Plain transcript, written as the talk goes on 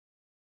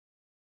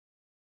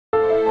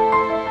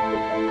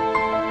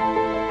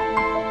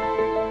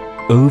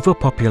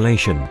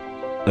Overpopulation,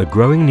 a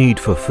growing need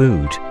for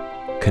food,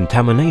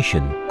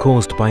 contamination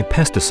caused by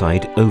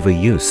pesticide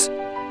overuse.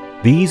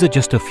 These are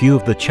just a few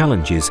of the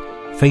challenges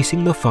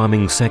facing the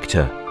farming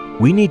sector.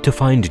 We need to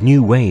find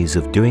new ways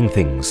of doing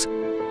things.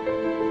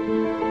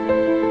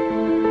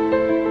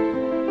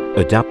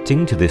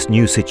 Adapting to this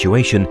new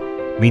situation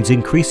means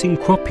increasing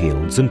crop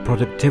yields and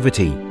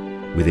productivity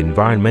with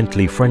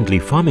environmentally friendly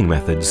farming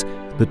methods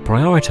that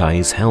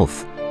prioritize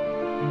health.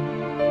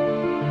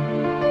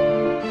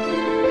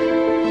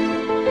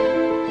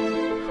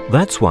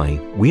 That's why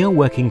we are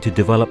working to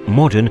develop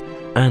modern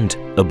and,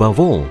 above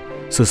all,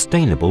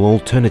 sustainable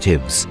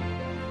alternatives.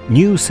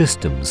 New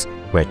systems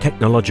where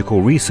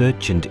technological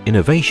research and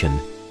innovation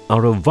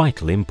are of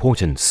vital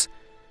importance.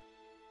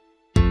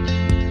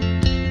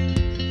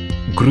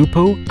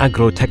 Grupo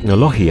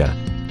Agrotecnología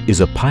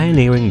is a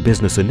pioneering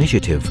business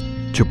initiative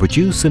to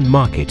produce and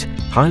market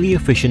highly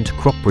efficient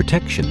crop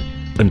protection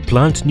and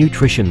plant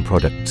nutrition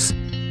products.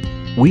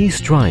 We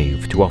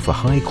strive to offer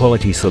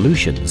high-quality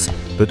solutions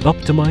that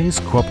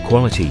optimize crop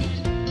quality,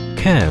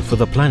 care for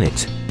the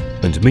planet,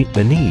 and meet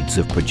the needs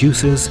of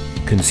producers,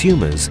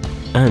 consumers,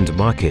 and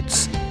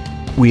markets.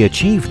 We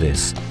achieve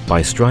this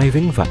by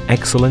striving for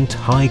excellent,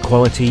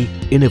 high-quality,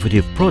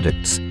 innovative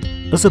products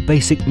as a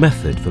basic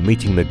method for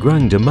meeting the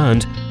growing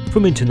demand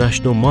from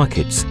international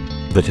markets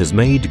that has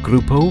made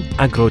Grupo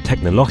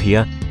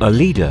Agrotecnología a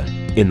leader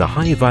in the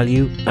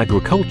high-value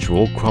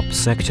agricultural crop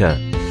sector.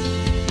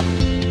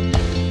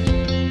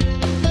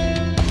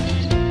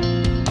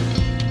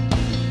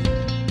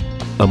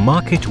 A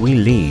market we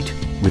lead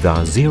with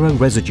our zero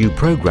residue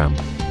program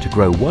to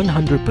grow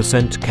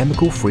 100%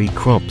 chemical-free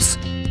crops.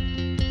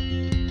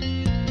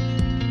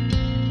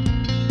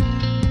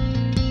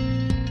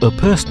 A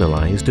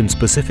personalized and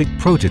specific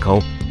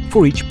protocol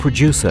for each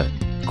producer,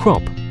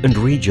 crop and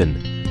region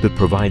that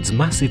provides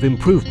massive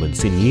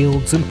improvements in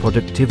yields and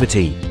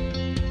productivity,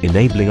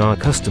 enabling our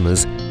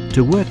customers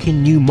to work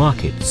in new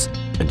markets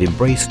and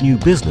embrace new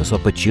business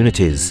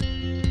opportunities.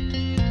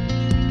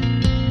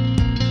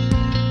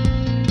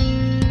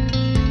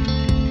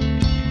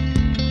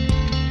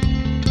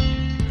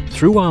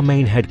 Through our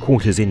main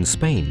headquarters in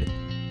Spain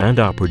and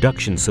our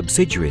production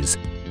subsidiaries,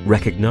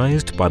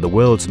 recognized by the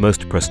world's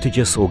most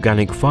prestigious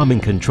organic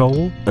farming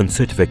control and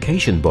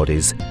certification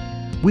bodies,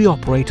 we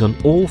operate on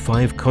all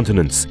 5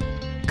 continents,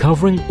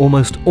 covering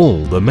almost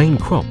all the main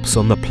crops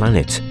on the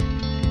planet.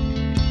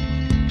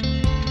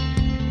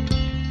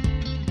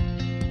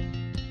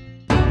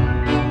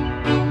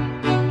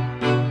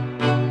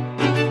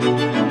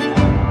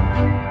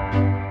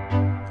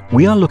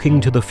 We are looking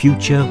to the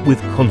future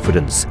with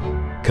confidence,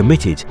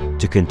 committed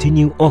to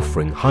continue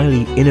offering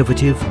highly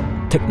innovative,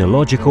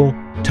 technological,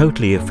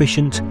 totally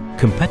efficient,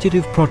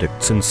 competitive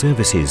products and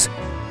services,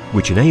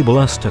 which enable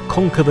us to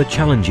conquer the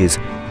challenges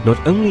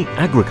not only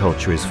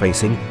agriculture is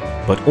facing,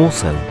 but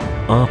also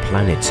our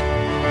planet.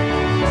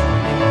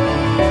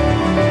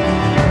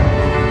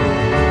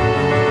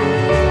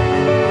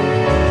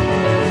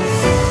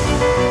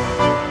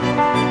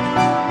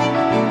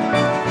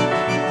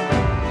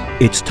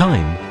 It's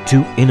time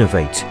to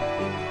innovate.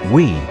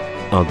 We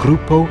are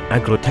Grupo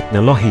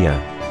Agrotecnología,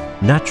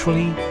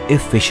 naturally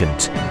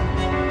efficient.